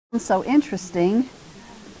So interesting.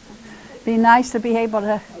 Be nice to be able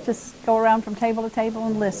to just go around from table to table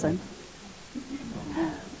and listen.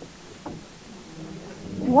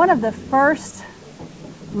 One of the first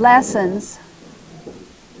lessons,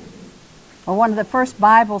 or one of the first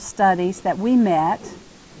Bible studies that we met,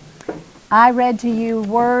 I read to you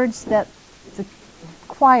words that the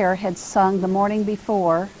choir had sung the morning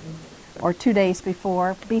before, or 2 days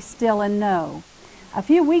before, "Be still and know." A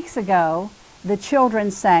few weeks ago, the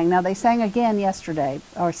children sang. Now, they sang again yesterday,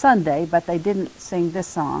 or Sunday, but they didn't sing this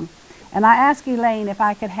song. And I asked Elaine if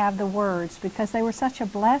I could have the words, because they were such a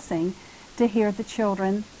blessing to hear the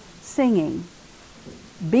children singing.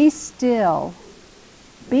 Be still,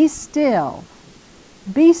 be still,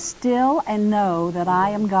 be still and know that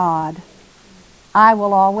I am God. I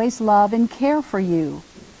will always love and care for you.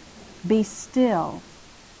 Be still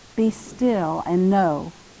and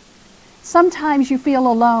know. Sometimes you feel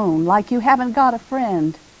alone, like you haven't got a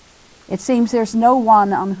friend. It seems there's no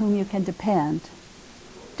one on whom you can depend.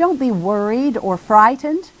 Don't be worried or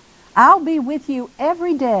frightened. I'll be with you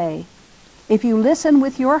every day. If you listen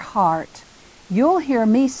with your heart, you'll hear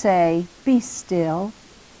me say, be still,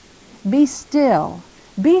 be still,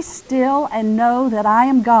 be still and know that I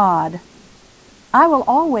am God. I will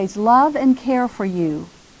always love and care for you.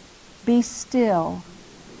 Be still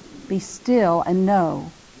and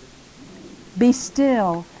know. Be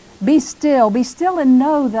still, be still, be still and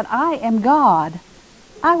know that I am God.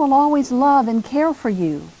 I will always love and care for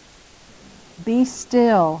you. Be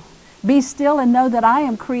still and know that I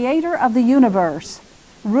am creator of the universe,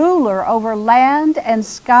 ruler over land and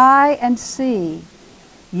sky and sea.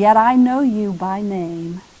 Yet I know you by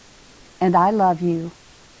name, and I love you.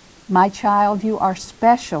 My child, you are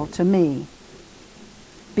special to me.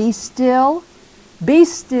 Be still, be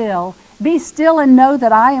still, be still and know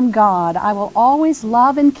that I am God. I will always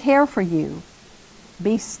love and care for you.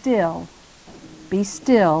 Be still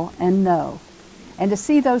and know. And to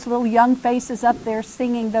see those little young faces up there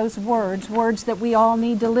singing those words that we all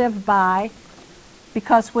need to live by,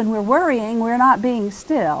 because when we're worrying, we're not being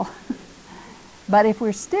still. But if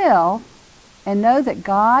we're still and know that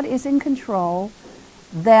God is in control,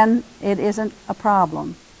 then it isn't a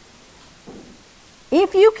problem.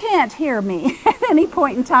 If you can't hear me at any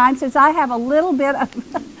point in time, since I have a little bit of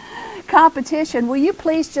competition, will you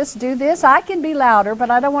please just do this? I can be louder, but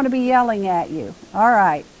I don't want to be yelling at you. All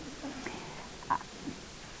right.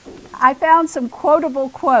 I found some quotable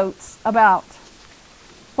quotes about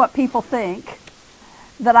what people think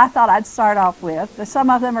that I thought I'd start off with. Some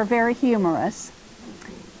of them are very humorous.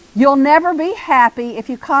 You'll never be happy if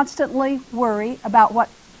you constantly worry about what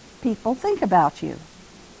people think about you.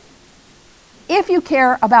 If you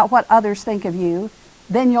care about what others think of you,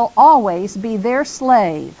 then you'll always be their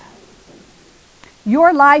slave.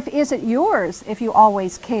 Your life isn't yours if you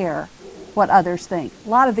always care what others think. A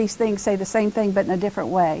lot of these things say the same thing but in a different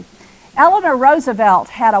way. Eleanor Roosevelt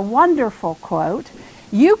had a wonderful quote.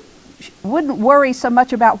 You wouldn't worry so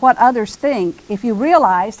much about what others think if you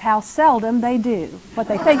realized how seldom they do, what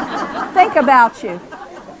they think about you.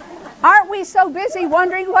 Aren't we so busy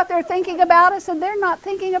wondering what they're thinking about us, and they're not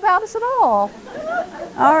thinking about us at all?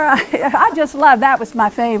 All right, I just love that. Was my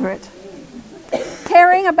favorite.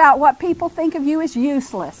 Caring about what people think of you is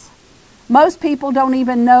useless. Most people don't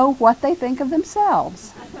even know what they think of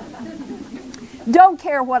themselves. Don't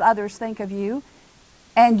care what others think of you,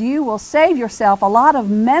 and you will save yourself a lot of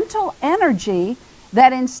mental energy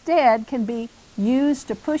that instead can be used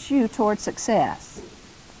to push you toward success.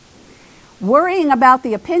 Worrying about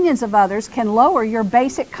the opinions of others can lower your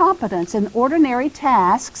basic competence in ordinary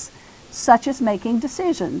tasks, such as making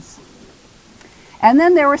decisions. And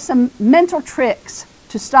then there are some mental tricks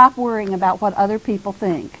to stop worrying about what other people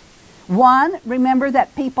think. 1, remember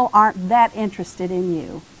that people aren't that interested in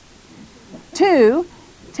you. 2,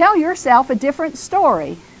 tell yourself a different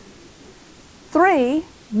story. 3,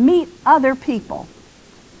 meet other people.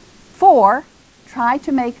 4, try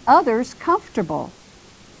to make others comfortable.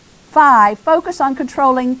 5, focus on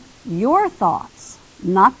controlling your thoughts,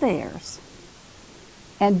 not theirs.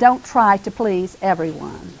 And don't try to please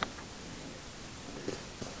everyone.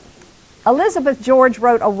 Elizabeth George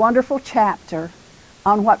wrote a wonderful chapter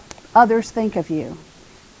on what others think of you.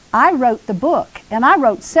 I wrote the book, and I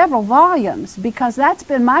wrote several volumes because that's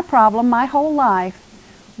been my problem my whole life,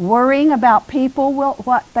 worrying about people,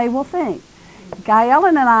 what they will think. Guy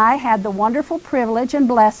Ellen and I had the wonderful privilege and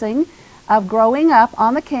blessing of growing up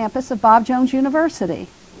on the campus of Bob Jones University.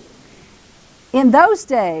 In those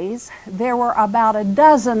days, there were about a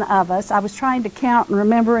dozen of us. I was trying to count and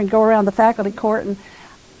remember and go around the faculty court, and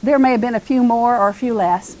there may have been a few more or a few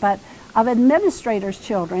less, but of administrators'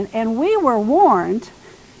 children, and we were warned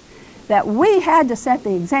that we had to set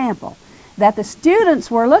the example, that the students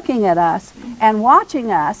were looking at us and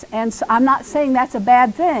watching us, and so I'm not saying that's a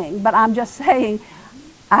bad thing, but I'm just saying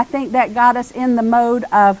I think that got us in the mode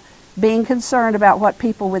of being concerned about what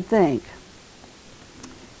people would think.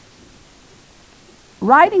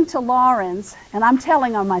 Writing to Lawrence, and I'm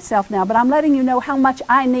telling on myself now, but I'm letting you know how much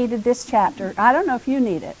I needed this chapter. I don't know if you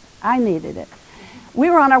need it. I needed it. We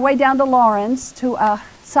were on our way down to Lawrence to a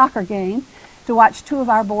soccer game to watch two of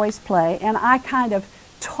our boys play, and I kind of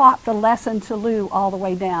taught the lesson to Lou all the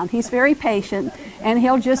way down. He's very patient, and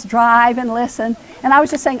he'll just drive and listen. And I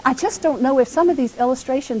was just saying, I just don't know if some of these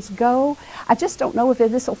illustrations go. I just don't know if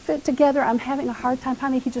this will fit together. I'm having a hard time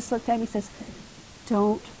finding. He just looked at me and says,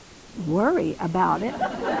 "Don't worry about it."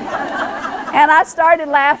 And I started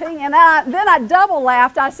laughing, and then I double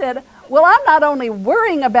laughed. I said, "Well, I'm not only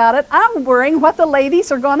worrying about it, I'm worrying what the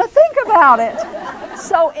ladies are going to think about it."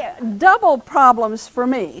 So double problems for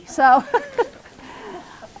me. So,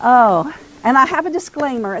 oh, and I have a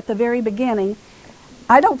disclaimer at the very beginning.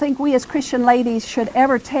 I don't think we as Christian ladies should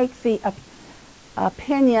ever take the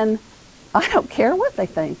opinion, I don't care what they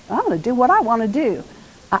think. I'm going to do what I want to do.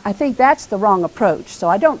 I think that's the wrong approach. So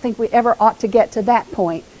I don't think we ever ought to get to that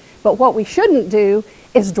point. But what we shouldn't do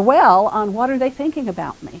is dwell on what are they thinking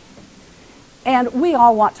about me. And we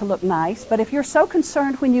all want to look nice, but if you're so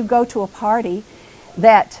concerned when you go to a party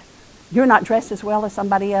that you're not dressed as well as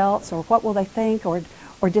somebody else, or what will they think, or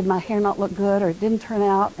did my hair not look good, or it didn't turn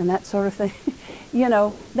out, and that sort of thing, you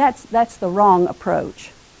know, that's the wrong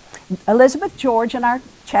approach. Elizabeth George in our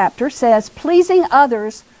chapter says, pleasing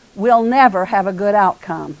others will never have a good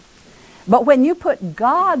outcome. But when you put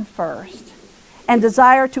God first and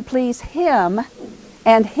desire to please Him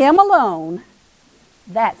and Him alone,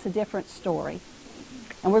 that's a different story.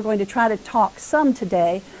 And we're going to try to talk some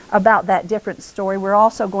today about that different story. We're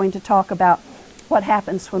also going to talk about what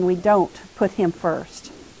happens when we don't put Him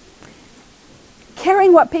first.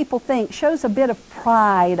 Caring what people think shows a bit of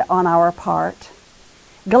pride on our part.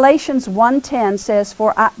 Galatians 1:10 says,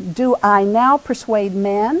 do I now persuade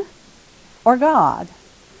men or God?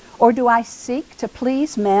 Or do I seek to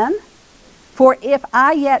please men? For if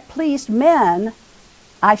I yet pleased men,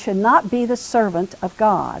 I should not be the servant of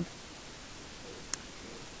God.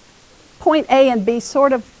 Point A and B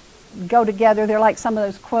sort of go together. They're like some of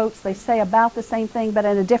those quotes. They say about the same thing, but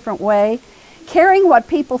in a different way. Caring what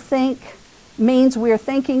people think means we're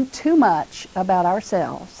thinking too much about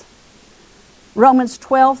ourselves. Romans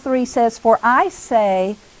 12:3 says, for I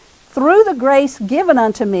say, through the grace given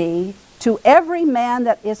unto me, to every man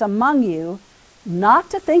that is among you, not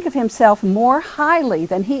to think of himself more highly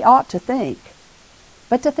than he ought to think,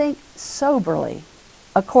 but to think soberly,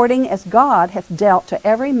 according as God hath dealt to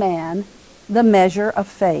every man the measure of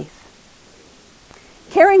faith.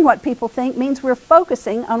 Caring what people think means we're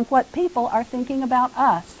focusing on what people are thinking about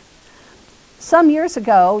us. Some years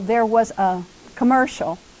ago, there was a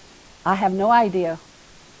commercial. I have no idea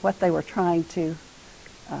what they were trying to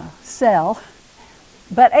sell,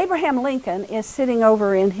 but Abraham Lincoln is sitting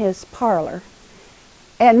over in his parlor,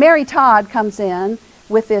 and Mary Todd comes in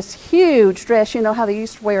with this huge dress. You know how they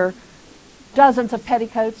used to wear dozens of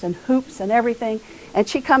petticoats and hoops and everything. And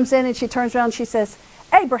she comes in and she turns around and she says,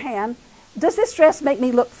 Abraham, does this dress make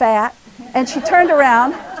me look fat? And she turned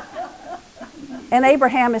around, and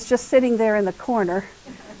Abraham is just sitting there in the corner,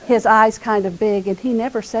 his eyes kind of big, and he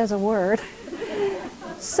never says a word.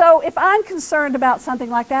 So if I'm concerned about something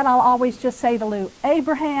like that, I'll always just say to Lou,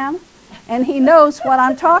 Abraham, and he knows what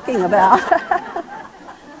I'm talking about.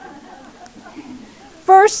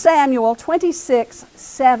 1 Samuel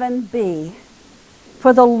 26:7b,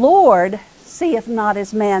 for the Lord seeth not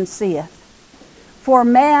as man seeth. For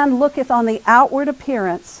man looketh on the outward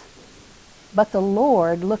appearance, but the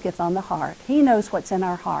Lord looketh on the heart. He knows what's in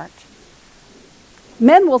our heart.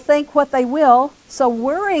 Men will think what they will, so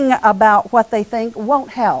worrying about what they think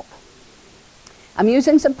won't help. I'm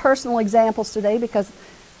using some personal examples today because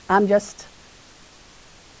I'm just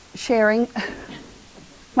sharing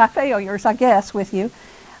my failures, I guess, with you.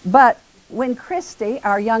 But when Christy,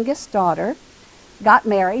 our youngest daughter, got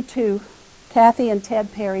married to Kathy and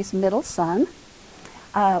Ted Perry's middle son,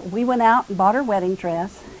 we went out and bought her wedding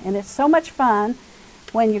dress. And it's so much fun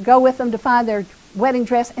when you go with them to find their wedding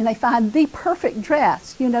dress and they find the perfect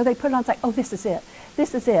dress. You know, they put it on, it's like, oh, this is it.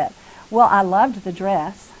 This is it. Well, I loved the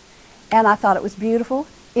dress, and I thought it was beautiful.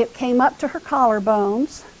 It came up to her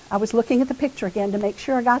collarbones. I was looking at the picture again to make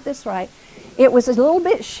sure I got this right. It was a little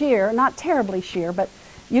bit sheer, not terribly sheer, but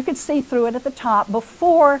you could see through it at the top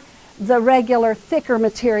before the regular thicker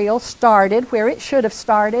material started where it should have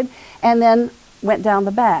started, and then went down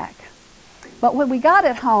the back. But when we got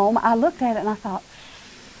it home, I looked at it and I thought,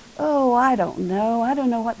 oh, oh, I don't know. I don't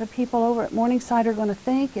know what the people over at Morningside are going to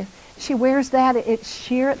think. If she wears that, it's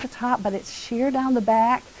sheer at the top, but it's sheer down the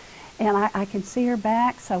back, and I can see her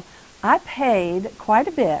back. So I paid quite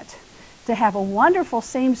a bit to have a wonderful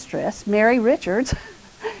seamstress, Mary Richards,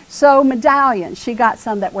 sew medallions. She got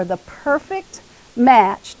some that were the perfect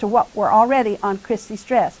match to what were already on Christy's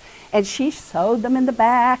dress. And she sewed them in the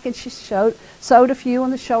back, and she sewed a few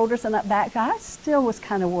on the shoulders and up back. I still was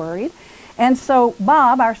kind of worried. And so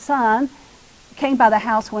Bob, our son, came by the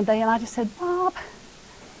house one day, and I just said, Bob,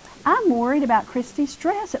 I'm worried about Christy's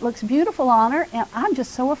dress. It looks beautiful on her, and I'm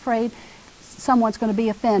just so afraid someone's going to be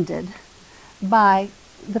offended by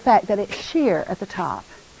the fact that it's sheer at the top.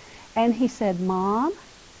 And he said, Mom,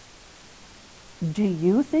 do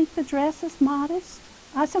you think the dress is modest?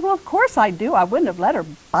 I said, well, of course I do. I wouldn't have let her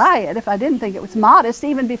buy it if I didn't think it was modest,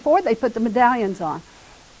 even before they put the medallions on.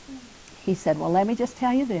 He said, well, let me just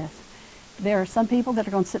tell you this. There are some people that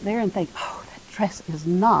are going to sit there and think, oh, that dress is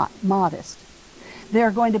not modest. There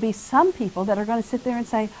are going to be some people that are going to sit there and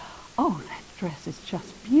say, oh, that dress is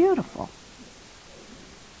just beautiful.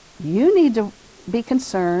 You need to be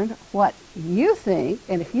concerned what you think,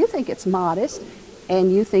 and if you think it's modest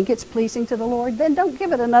and you think it's pleasing to the Lord, then don't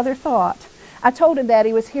give it another thought. I told him that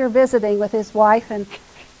he was here visiting with his wife and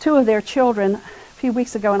two of their children a few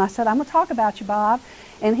weeks ago, and I said, I'm going to talk about you, Bob.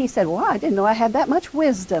 And he said, well, I didn't know I had that much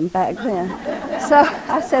wisdom back then. So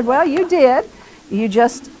I said, well, you did. You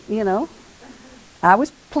just, I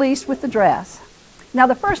was pleased with the dress. Now,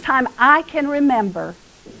 the first time I can remember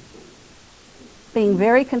being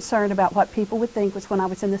very concerned about what people would think was when I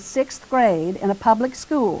was in the 6th grade in a public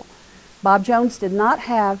school. Bob Jones did not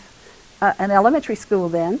have an elementary school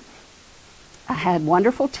then. I had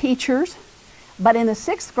wonderful teachers, but in the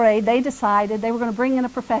 6th grade they decided they were going to bring in a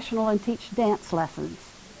professional and teach dance lessons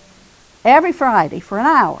every Friday for an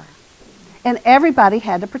hour, and everybody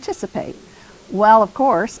had to participate. Well, of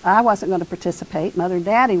course, I wasn't going to participate. Mother and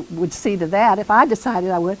Daddy would see to that if I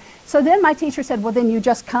decided I would. So then my teacher said, well, then you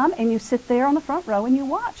just come and you sit there on the front row and you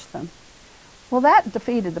watch them. Well, that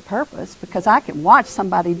defeated the purpose, because I can watch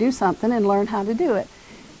somebody do something and learn how to do it.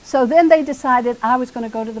 So then they decided I was going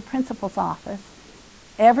to go to the principal's office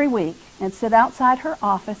every week and sit outside her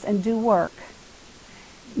office and do work.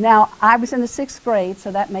 Now, I was in the 6th grade, so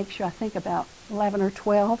that makes you, I think, about 11 or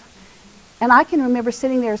 12. And I can remember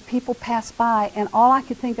sitting there as people passed by, and all I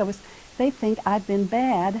could think of was, they think I've been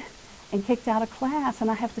bad and kicked out of class, and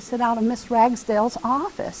I have to sit out of Miss Ragsdale's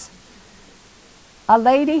office. A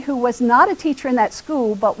lady who was not a teacher in that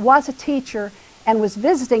school, but was a teacher and was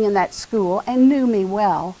visiting in that school and knew me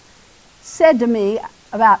well, said to me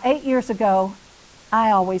about 8 years ago, I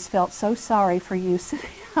always felt so sorry for you sitting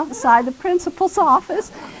outside the principal's office,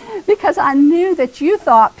 because I knew that you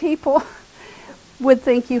thought people would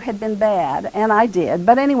think you had been bad, and I did.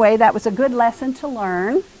 But anyway, that was a good lesson to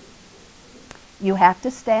learn. You have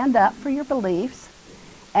to stand up for your beliefs,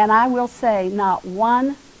 and I will say not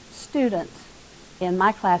one student in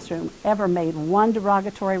my classroom ever made one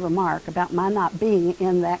derogatory remark about my not being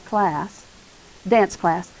in that class, dance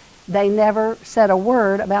class. They never said a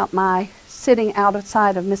word about my sitting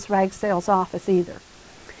outside of Miss Ragsdale's office either.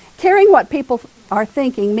 Caring what people are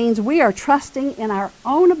thinking means we are trusting in our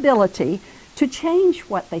own ability to change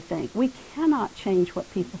what they think. We cannot change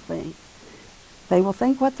what people think. They will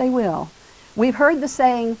think what they will. We've heard the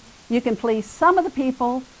saying, you can please some of the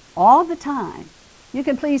people all the time. You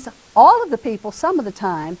can please all of the people some of the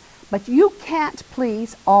time, but you can't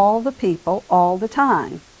please all the people all the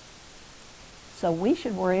time. So we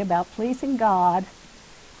should worry about pleasing God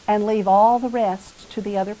and leave all the rest to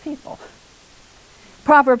the other people.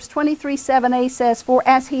 Proverbs 23:7a says, for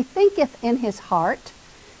as he thinketh in his heart,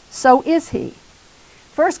 so is he.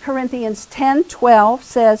 1 Corinthians 10:12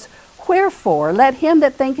 says, wherefore let him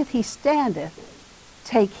that thinketh he standeth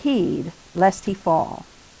take heed lest he fall.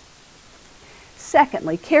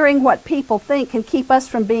 Secondly, caring what people think can keep us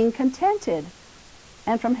from being contented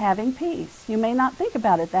and from having peace. You may not think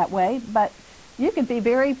about it that way, but you could be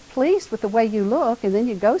very pleased with the way you look, and then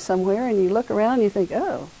you go somewhere and you look around and you think,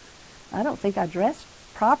 oh, I don't think I dressed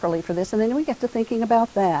properly for this, and then we get to thinking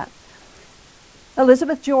about that.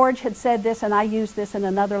 Elizabeth George had said this, and I used this in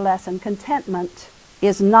another lesson. Contentment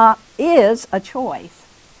is a choice.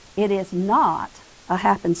 It is not a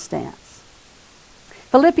happenstance.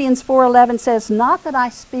 Philippians 4:11 says, not that I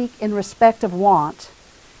speak in respect of want,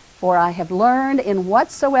 for I have learned in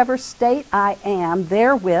whatsoever state I am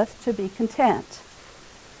therewith to be content.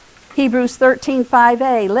 Hebrews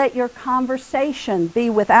 13:5a, let your conversation be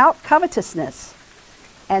without covetousness,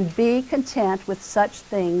 and be content with such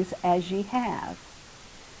things as ye have.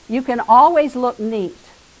 You can always look neat.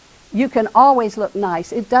 You can always look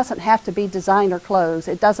nice. It doesn't have to be designer clothes.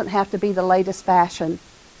 It doesn't have to be the latest fashion.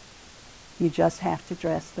 You just have to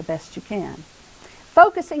dress the best you can.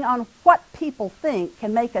 Focusing on what people think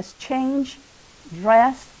can make us change,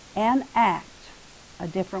 dress, and act a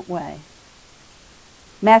different way.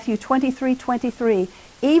 Matthew 23:23,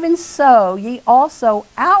 even so ye also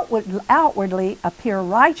outwardly appear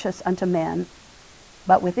righteous unto men,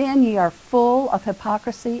 but within ye are full of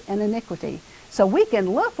hypocrisy and iniquity. So we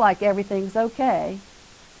can look like everything's okay,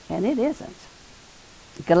 and it isn't.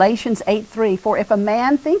 Galatians 8:3, for if a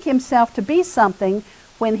man think himself to be something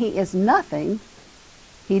when he is nothing,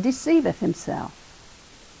 he deceiveth himself.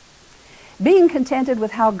 Being contented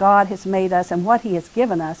with how God has made us and what he has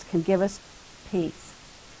given us can give us peace.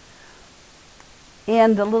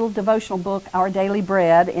 In the little devotional book, Our Daily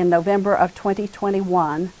Bread, in November of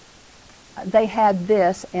 2021, they had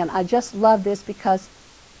this, and I just love this because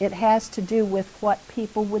it has to do with what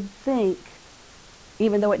people would think,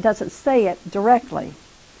 even though it doesn't say it directly.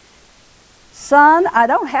 Son, I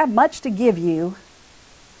don't have much to give you,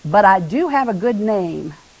 but I do have a good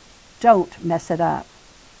name. Don't mess it up.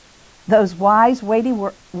 Those wise, weighty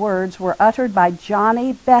words were uttered by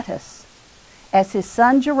Johnny Bettis as his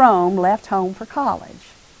son Jerome left home for college.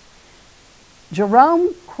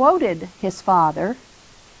 Jerome quoted his father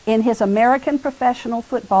in his American Professional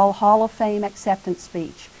Football Hall of Fame acceptance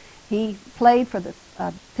speech. He played for the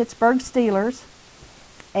Pittsburgh Steelers,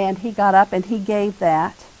 and he got up and he gave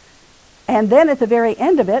that. And then at the very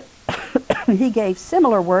end of it, he gave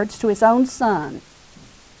similar words to his own son.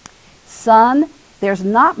 Son, there's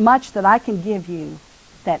not much that I can give you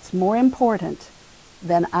that's more important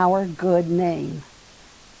than our good name.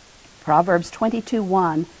 Proverbs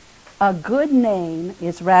 22:1, a good name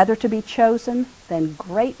is rather to be chosen than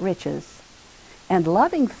great riches, and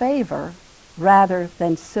loving favor rather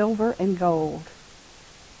than silver and gold.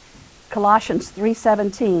 Colossians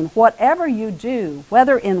 3:17, whatever you do,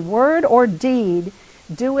 whether in word or deed,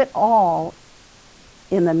 do it all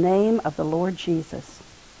in the name of the Lord Jesus.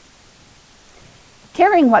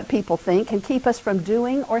 Caring what people think can keep us from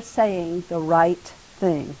doing or saying the right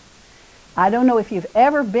thing. I don't know if you've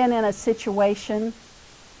ever been in a situation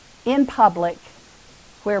in public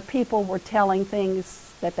where people were telling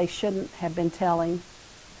things that they shouldn't have been telling.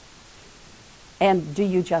 And do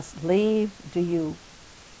you just leave? Do you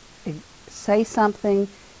say something?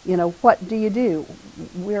 You know, what do you do?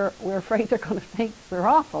 We're afraid they're going to think we're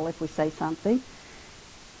awful if we say something.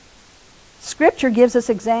 Scripture gives us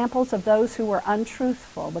examples of those who were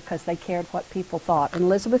untruthful because they cared what people thought. And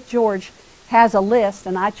Elizabeth George has a list,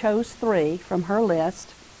 and I chose 3 from her list.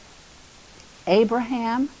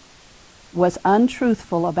 Abraham was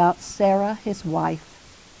untruthful about Sarah, his wife.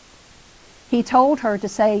 He told her to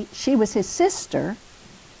say she was his sister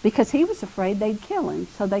because he was afraid they'd kill him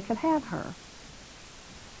so they could have her.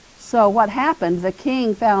 So what happened, the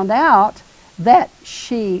king found out that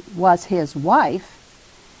she was his wife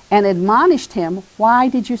and admonished him, why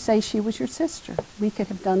did you say she was your sister? We could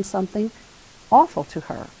have done something awful to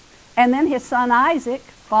her. And then his son Isaac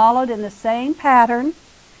followed in the same pattern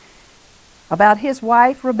about his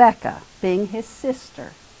wife Rebekah being his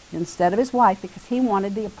sister instead of his wife because he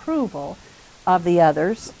wanted the approval of the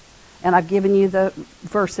others. And I've given you the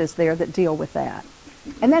verses there that deal with that.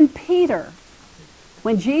 And then Peter,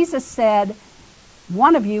 when Jesus said,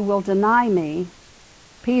 one of you will deny me,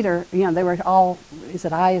 Peter, you know, they were all, is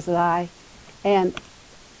it I, is it I? And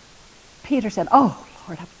Peter said, oh,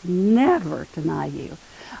 Lord, I would never deny you.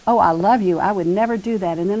 Oh, I love you. I would never do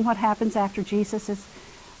that. And then what happens after Jesus is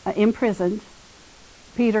imprisoned?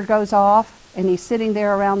 Peter goes off, and he's sitting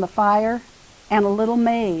there around the fire, and a little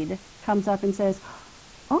maid comes up and says,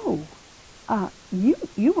 oh,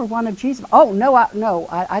 you were one of Jesus. Oh, no,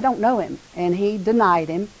 I don't know him. And he denied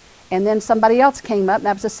him. And then somebody else came up, and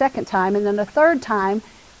that was the second time. And then the third time,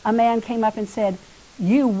 a man came up and said,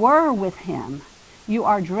 you were with him. You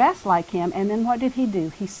are dressed like him. And then what did he do?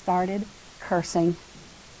 He started cursing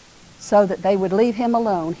so that they would leave him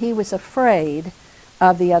alone. He was afraid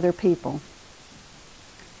of the other people.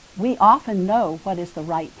 We often know what is the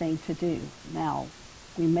right thing to do. Now,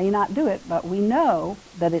 we may not do it, but we know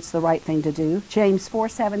that it's the right thing to do. James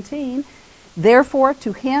 4:17, therefore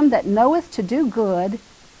to him that knoweth to do good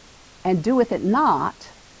and doeth it not,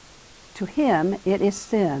 to him it is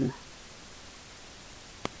sin.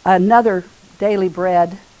 Another daily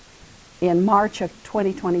bread in March of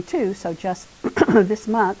 2022, so just this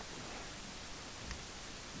month,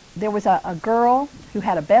 there was a girl who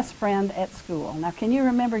had a best friend at school. Now, can you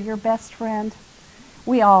remember your best friend?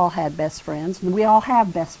 We all had best friends, and we all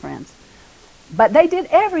have best friends. But they did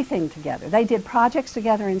everything together. They did projects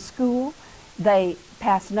together in school. They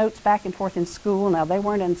passed notes back and forth in school. Now, they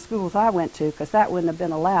weren't in schools I went to because that wouldn't have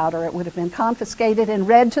been allowed, or it would have been confiscated and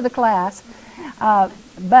read to the class.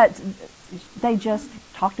 But they just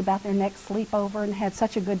talked about their next sleepover and had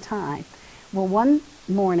such a good time. Well, one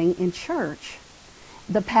morning in church,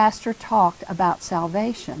 the pastor talked about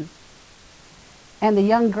salvation. And the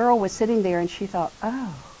young girl was sitting there and she thought,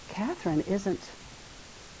 oh, Catherine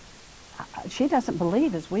she doesn't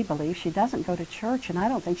believe as we believe. She doesn't go to church, and I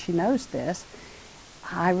don't think she knows this.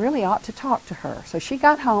 I really ought to talk to her. So she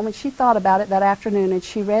got home and she thought about it that afternoon, and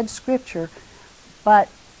she read scripture, but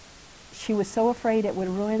she was so afraid it would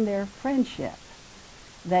ruin their friendship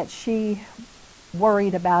that she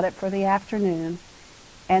worried about it for the afternoon.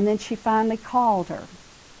 And then she finally called her.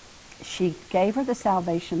 She gave her the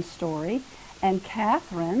salvation story, and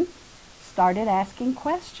Catherine started asking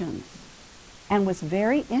questions and was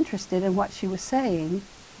very interested in what she was saying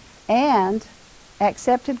and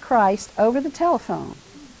accepted Christ over the telephone.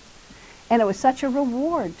 And it was such a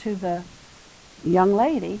reward to the young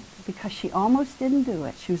lady because she almost didn't do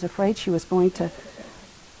it. She was afraid she was going to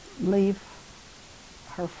leave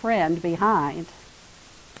her friend behind.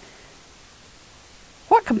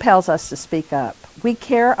 What compels us to speak up? We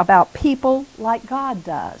care about people like God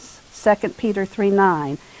does. 2 Peter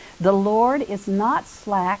 3:9. The Lord is not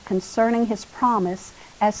slack concerning his promise,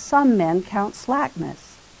 as some men count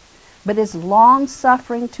slackness, but is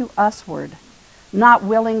long-suffering to usward, not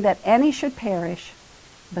willing that any should perish,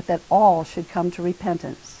 but that all should come to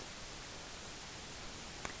repentance.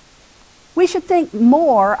 We should think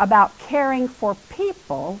more about caring for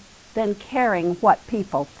people than caring what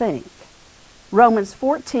people think. Romans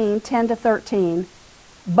 14:10-13.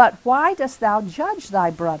 But why dost thou judge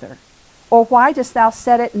thy brother? Or why dost thou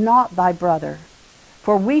set it not thy brother?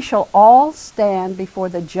 For we shall all stand before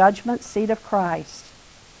the judgment seat of Christ.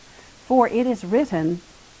 For it is written,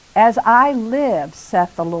 As I live,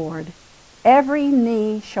 saith the Lord, every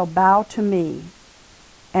knee shall bow to me,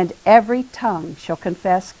 and every tongue shall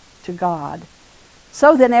confess to God.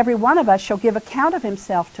 So then every one of us shall give account of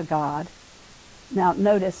himself to God. Now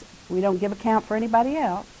notice, we don't give account for anybody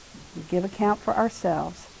else. We give account for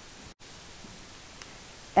ourselves.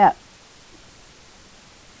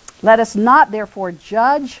 Let us not therefore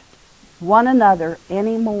judge one another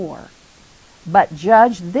any more, but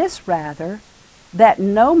judge this rather, that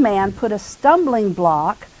no man put a stumbling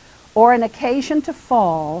block or an occasion to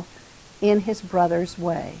fall in his brother's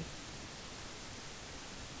way.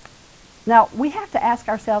 Now, we have to ask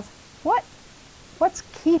ourselves, what's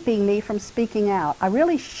keeping me from speaking out? I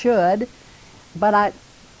really should, but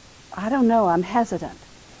I don't know, I'm hesitant.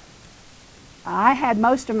 I had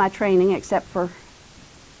most of my training, except for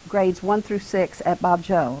grades 1 through 6 at Bob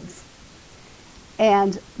Jones.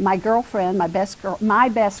 And my girlfriend, my best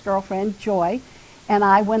girlfriend, Joy, and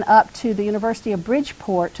I went up to the University of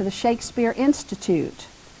Bridgeport to the Shakespeare Institute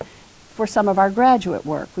for some of our graduate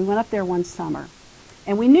work. We went up there one summer.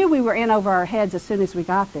 And we knew we were in over our heads as soon as we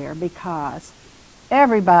got there because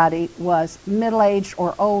everybody was middle-aged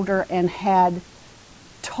or older and had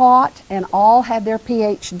taught and all had their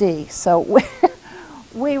PhD. So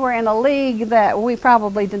we were in a league that we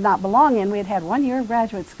probably did not belong in. We had had 1 year of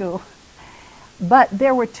graduate school. But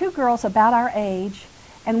there were 2 girls about our age,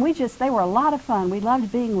 and they were a lot of fun. We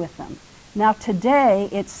loved being with them. Now today,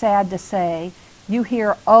 it's sad to say, you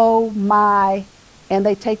hear, oh my, and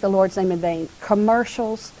they take the Lord's name in vain.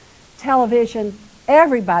 Commercials, television,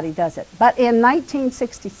 everybody does it. But in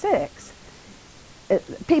 1966,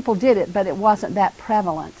 people did it, but it wasn't that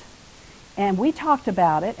prevalent. And we talked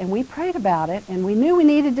about it, and we prayed about it, and we knew we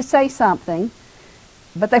needed to say something,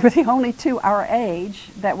 but they were the only 2 our age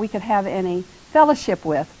that we could have any fellowship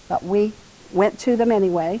with. But we went to them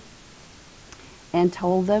anyway and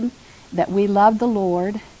told them that we loved the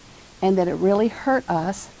Lord and that it really hurt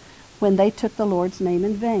us when they took the Lord's name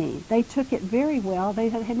in vain. They took it very well. They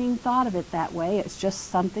hadn't even thought of it that way. It's just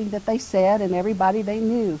something that they said and everybody they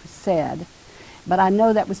knew said. But I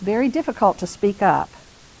know that was very difficult to speak up.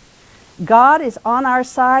 God is on our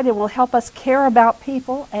side and will help us care about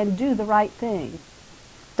people and do the right thing.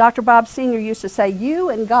 Dr. Bob Sr. used to say, you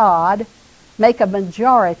and God make a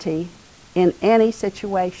majority in any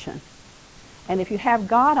situation. And if you have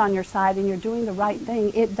God on your side and you're doing the right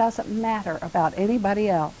thing, it doesn't matter about anybody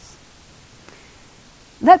else.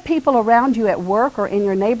 Let people around you at work or in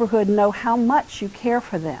your neighborhood know how much you care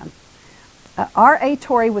for them. R.A.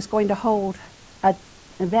 Torrey was going to hold an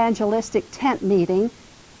evangelistic tent meeting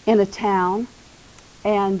in a town,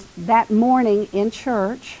 and that morning in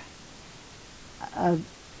church,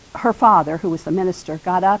 her father, who was the minister,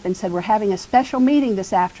 got up and said, we're having a special meeting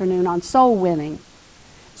this afternoon on soul winning.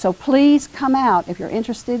 So please come out if you're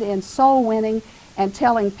interested in soul winning and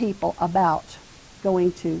telling people about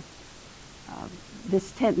going to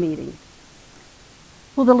this tent meeting.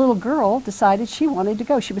 Well, the little girl decided she wanted to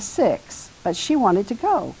go. She was 6, but she wanted to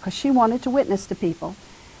go because she wanted to witness to people.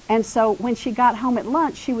 And so when she got home at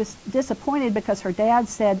lunch, she was disappointed because her dad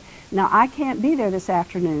said, now I can't be there this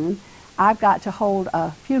afternoon. I've got to hold a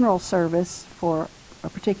funeral service for a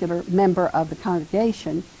particular member of the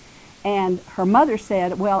congregation. And her mother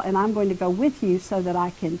said, well, and I'm going to go with you so that I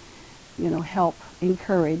can, help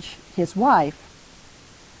encourage his wife.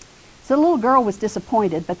 So the little girl was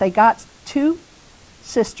disappointed, but they got 2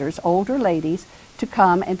 sisters, older ladies, to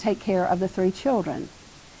come and take care of the 3 children.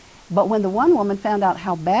 But when the one woman found out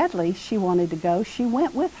how badly she wanted to go, she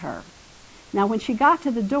went with her. Now when she got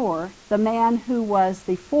to the door, the man who was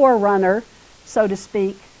the forerunner, so to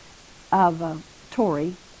speak, of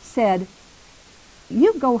Tori said,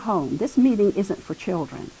 you go home. This meeting isn't for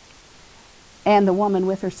children. And the woman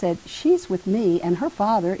with her said, she's with me, and her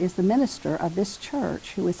father is the minister of this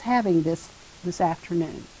church who is having this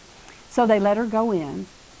afternoon. So they let her go in,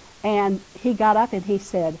 and he got up and he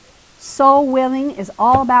said, soul winning is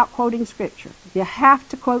all about quoting Scripture. You have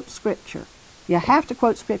to quote Scripture. You have to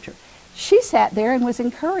quote Scripture. She sat there and was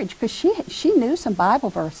encouraged because she knew some Bible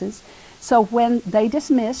verses. So when they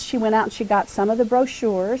dismissed, she went out and she got some of the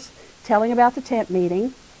brochures telling about the tent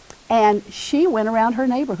meeting, and she went around her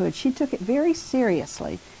neighborhood. She took it very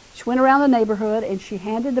seriously. She went around the neighborhood and she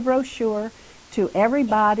handed the brochure to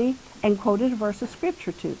everybody and quoted a verse of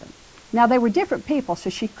Scripture to them. Now they were different people, so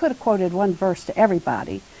she could have quoted one verse to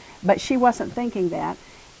everybody, but she wasn't thinking that.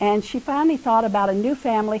 And she finally thought about a new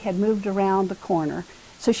family had moved around the corner.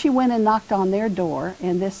 So she went and knocked on their door,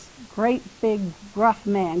 and this great big gruff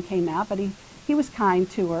man came out, but he was kind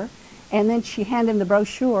to her. And then she handed him the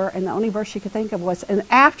brochure, and the only verse she could think of was, and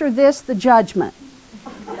after this, the judgment.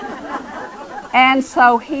 And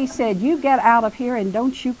so he said, you get out of here and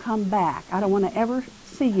don't you come back. I don't want to ever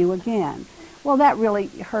see you again. Well, that really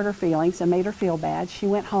hurt her feelings and made her feel bad. She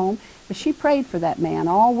went home, but she prayed for that man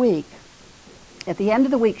all week. At the end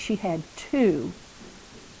of the week, she had 2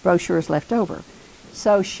 brochures left over.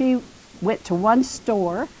 So she went to one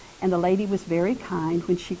store, and the lady was very kind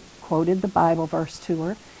when she quoted the Bible verse to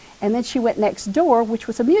her. And then she went next door, which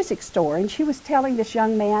was a music store, and she was telling this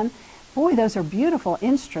young man, boy, those are beautiful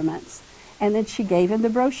instruments. And then she gave him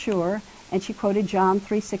the brochure, and she quoted John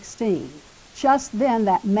 3:16. Just then,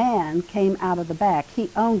 that man came out of the back.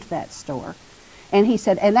 He owned that store. And he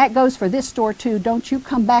said, and that goes for this store too. Don't you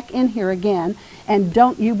come back in here again, and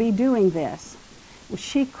don't you be doing this. Well,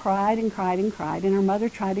 she cried and cried and cried, and her mother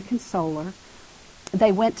tried to console her.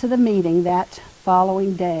 They went to the meeting that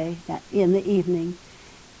following day, in the evening,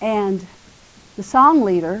 and the song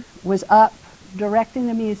leader was up directing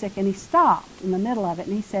the music, and he stopped in the middle of it,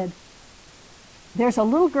 and he said, there's a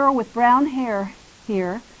little girl with brown hair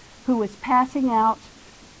here who was passing out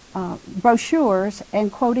brochures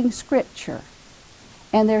and quoting Scripture.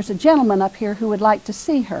 And there's a gentleman up here who would like to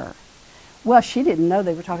see her. Well, she didn't know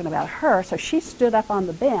they were talking about her, so she stood up on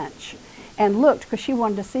the bench and looked because she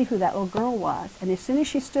wanted to see who that little girl was. And as soon as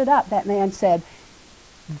she stood up, that man said,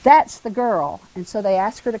 that's the girl. And so they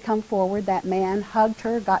asked her to come forward. That man hugged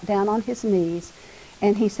her, got down on his knees,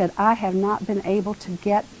 and he said, I have not been able to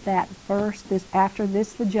get that verse, after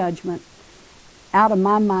this, the judgment, out of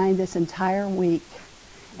my mind this entire week.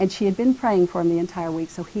 And she had been praying for him the entire week,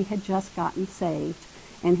 so he had just gotten saved,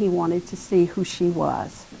 and he wanted to see who she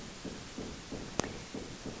was.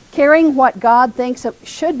 Caring what God thinks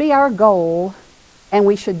should be our goal, and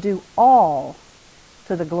we should do all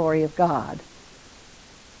to the glory of God.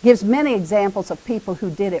 Gives many examples of people who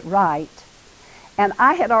did it right. And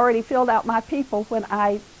I had already filled out my people when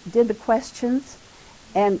I did the questions,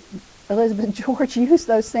 and Elizabeth George used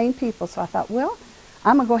those same people. So I thought, well,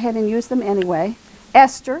 I'm going to go ahead and use them anyway.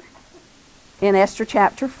 Esther, in Esther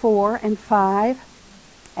chapter 4 and 5,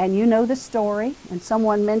 and you know the story, and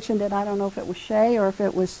someone mentioned it. I don't know if it was Shay or if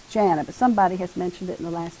it was Janet, but somebody has mentioned it in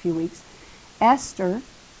the last few weeks. Esther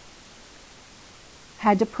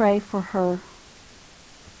had to pray for her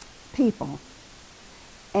people,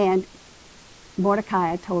 and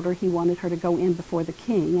Mordecai told her he wanted her to go in before the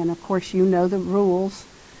king, and of course you know the rules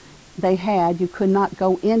they had. You could not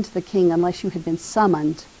go into the king unless you had been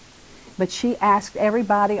summoned. But she asked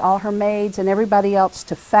everybody, all her maids and everybody else,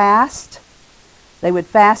 to fast. They would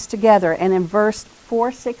fast together, and in verse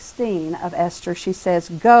 4:16 of Esther she says,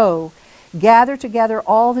 go, gather together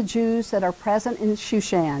all the Jews that are present in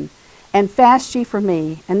Shushan, and fast ye for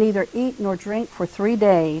me, and neither eat nor drink for 3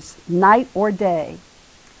 days, night or day.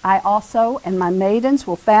 I also and my maidens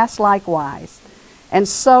will fast likewise. and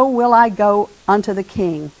so will I go unto the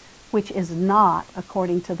king, which is not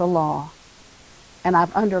according to the law. And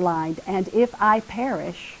I've underlined, and if I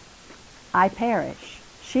perish, I perish.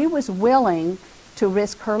 She was willing to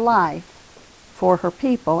risk her life for her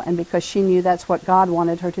people, and because she knew that's what God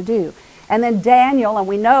wanted her to do. And then Daniel, and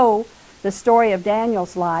we know the story of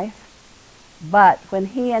Daniel's life, but when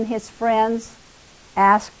he and his friends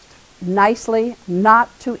asked nicely not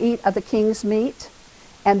to eat of the king's meat,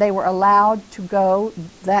 and they were allowed to go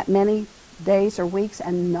that many days or weeks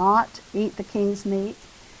and not eat the king's meat,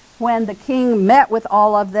 when the king met with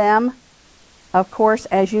all of them, of course,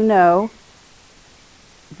 as you know,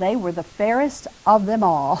 they were the fairest of them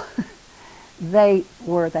all. They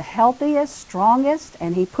were the healthiest, strongest,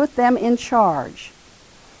 and he put them in charge.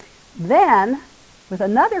 Then, with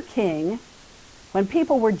another king, when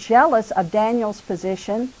people were jealous of Daniel's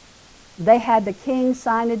position, they had the king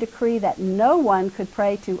sign a decree that no one could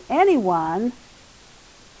pray to anyone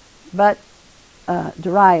but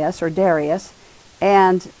Darius,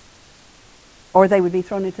 or they would be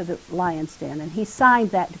thrown into the lion's den. And he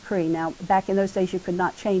signed that decree. Now, back in those days, you could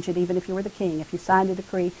not change it, even if you were the king. If you signed a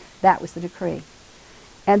decree, that was the decree.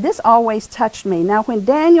 And this always touched me. Now, when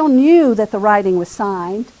Daniel knew that the writing was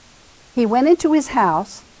signed, he went into his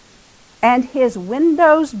house, and his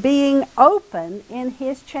windows being open in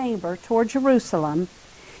his chamber toward Jerusalem,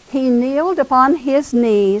 he kneeled upon his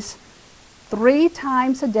knees 3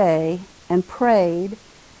 times a day and prayed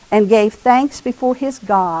and gave thanks before his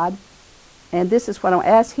God. And this is what,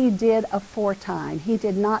 as he did aforetime, he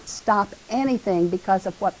did not stop anything because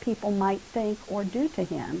of what people might think or do to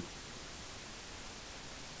him.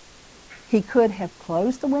 He could have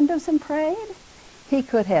closed the windows and prayed. He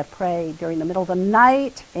could have prayed during the middle of the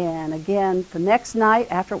night and again the next night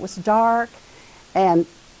after it was dark. And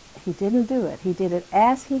he didn't do it. He did it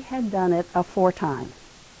as he had done it aforetime.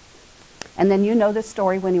 And then you know the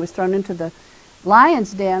story when he was thrown into the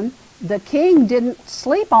lion's den. The king didn't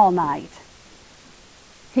sleep all night.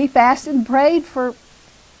 He fasted and prayed for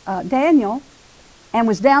Daniel and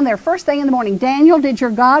was down there first thing in the morning. Daniel, did your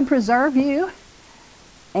God preserve you?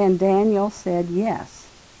 And Daniel said yes.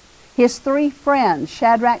 His 3 friends,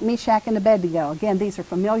 Shadrach, Meshach, and Abednego. Again, these are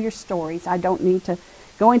familiar stories. I don't need to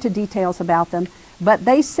go into details about them. But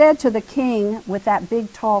they said to the king with that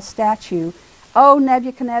big tall statue, O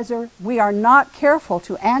Nebuchadnezzar, we are not careful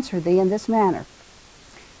to answer thee in this manner.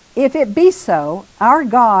 If it be so, our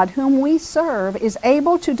God, whom we serve, is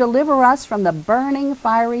able to deliver us from the burning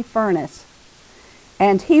fiery furnace,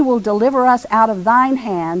 and he will deliver us out of thine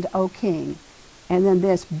hand, O king. And then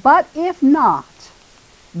this, but if not,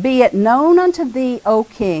 be it known unto thee, O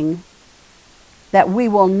king, that we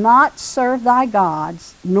will not serve thy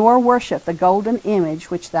gods, nor worship the golden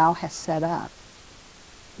image which thou hast set up.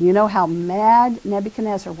 You know how mad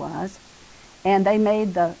Nebuchadnezzar was, and they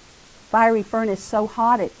made the fiery furnace so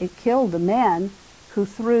hot it killed the men who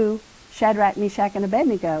threw Shadrach, Meshach, and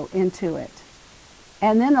Abednego into it.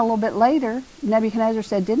 And then a little bit later, Nebuchadnezzar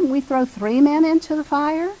said, didn't we throw 3 men into the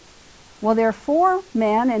fire? Well, there are 4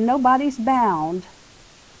 men and nobody's bound.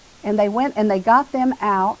 And they went and they got them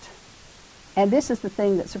out. And this is the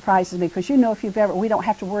thing that surprises me, because you know, if you've ever, we don't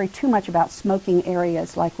have to worry too much about smoking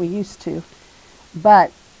areas like we used to.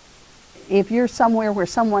 But if you're somewhere where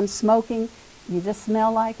someone's smoking, you just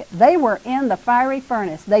smell like it. They were in the fiery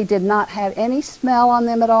furnace. They did not have any smell on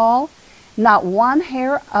them at all. Not one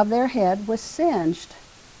hair of their head was singed.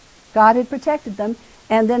 God had protected them.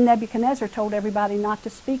 And then Nebuchadnezzar told everybody not to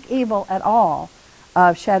speak evil at all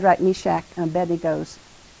of Shadrach, Meshach, and Abednego's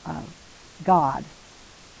God.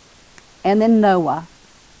 And then Noah,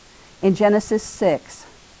 in Genesis 6.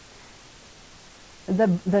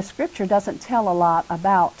 The scripture doesn't tell a lot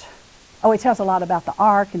about, it tells a lot about the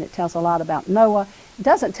ark, and it tells a lot about Noah. It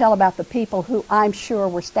doesn't tell about the people who I'm sure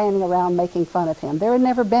were standing around making fun of him. There had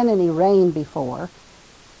never been any rain before.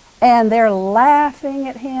 And they're laughing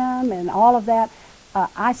at him and all of that.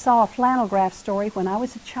 I saw a flannel graph story when I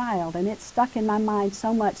was a child, and it stuck in my mind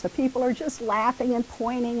so much. The people are just laughing and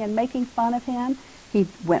pointing and making fun of him. He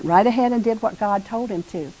went right ahead and did what God told him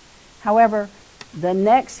to. However, the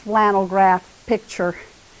next flannel graph picture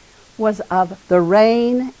was of the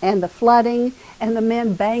rain and the flooding and the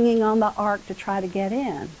men banging on the ark to try to get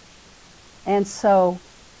in. And so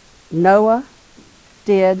Noah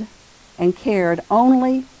did and cared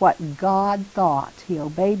only what God thought. He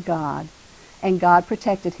obeyed God, and God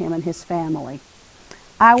protected him and his family.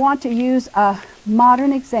 I want to use a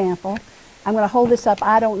modern example. I'm going to hold this up.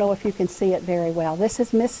 I don't know if you can see it very well. This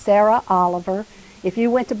is Miss Sarah Oliver. If you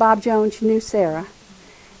went to Bob Jones, you knew Sarah,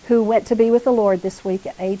 who went to be with the Lord this week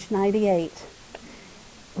at age 98.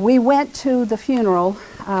 We went to the funeral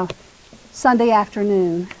Sunday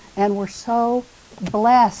afternoon and were so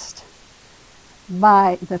blessed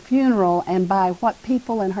by the funeral and by what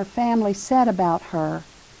people in her family said about her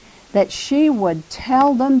that she would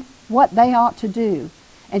tell them what they ought to do.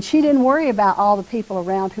 And she didn't worry about all the people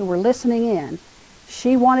around who were listening in.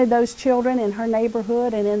 She wanted those children in her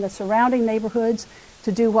neighborhood and in the surrounding neighborhoods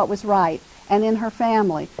to do what was right. And in her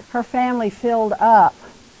family filled up,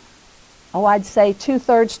 I'd say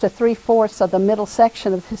 2/3 to 3/4 of the middle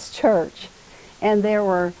section of this church. And there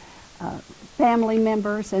were family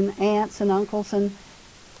members and aunts and uncles and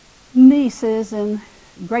nieces and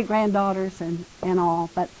great-granddaughters and all.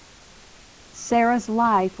 But Sarah's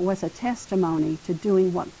life was a testimony to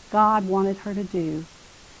doing what God wanted her to do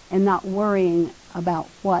and not worrying about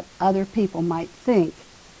what other people might think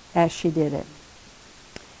as she did it.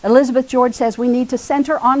 Elizabeth George says we need to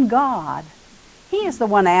center on God. He is the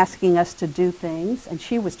one asking us to do things, and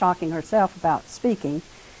she was talking herself about speaking,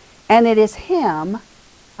 and it is Him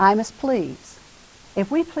I must please.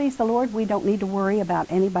 If we please the Lord, we don't need to worry about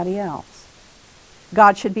anybody else.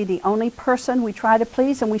 God should be the only person we try to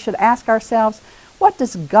please, and we should ask ourselves, what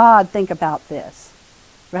does God think about this?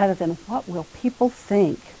 Rather than, what will people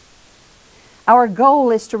think? Our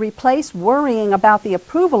goal is to replace worrying about the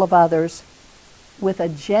approval of others with a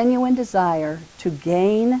genuine desire to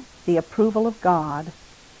gain the approval of God.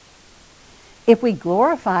 If we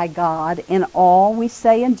glorify God in all we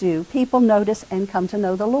say and do, people notice and come to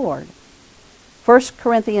know the Lord. 1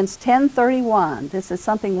 Corinthians 10:31. This is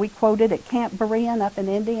something we quoted at Camp Berean up in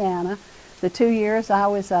Indiana. The 2 years I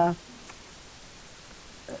was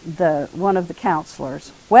one of the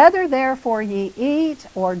counselors. Whether therefore ye eat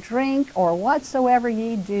or drink or whatsoever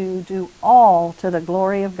ye do, do all to the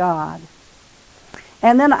glory of God.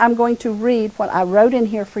 And then I'm going to read what I wrote in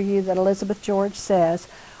here for you that Elizabeth George says.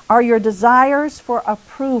 Are your desires for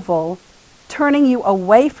approval turning you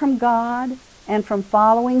away from God and from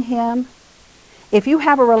following Him? If you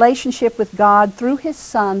have a relationship with God through His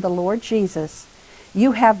Son, the Lord Jesus,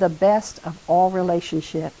 you have the best of all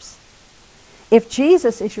relationships. If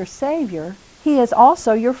Jesus is your Savior, He is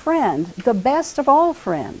also your friend, the best of all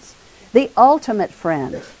friends, the ultimate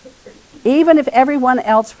friend. Even if everyone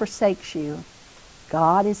else forsakes you,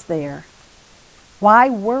 God is there. Why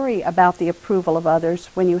worry about the approval of others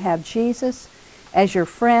when you have Jesus as your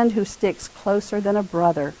friend who sticks closer than a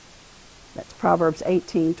brother? That's Proverbs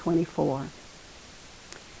 18:24.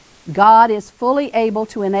 God is fully able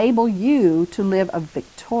to enable you to live a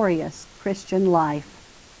victorious Christian life.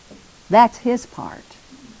 That's His part.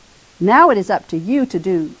 Now it is up to you to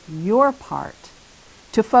do your part,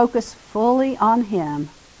 to focus fully on Him,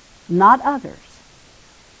 not others,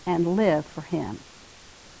 and live for Him.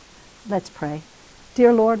 Let's pray.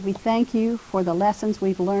 Dear Lord, we thank You for the lessons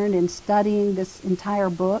we've learned in studying this entire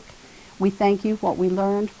book. We thank You what we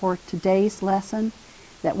learned for today's lesson,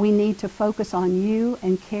 that we need to focus on You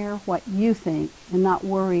and care what You think and not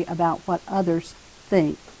worry about what others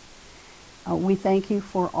think. We thank You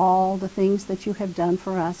for all the things that You have done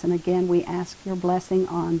for us. And again, we ask Your blessing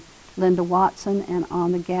on Linda Watson and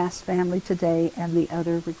on the Gass family today and the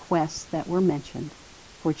other requests that were mentioned.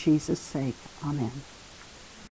 For Jesus' sake, amen.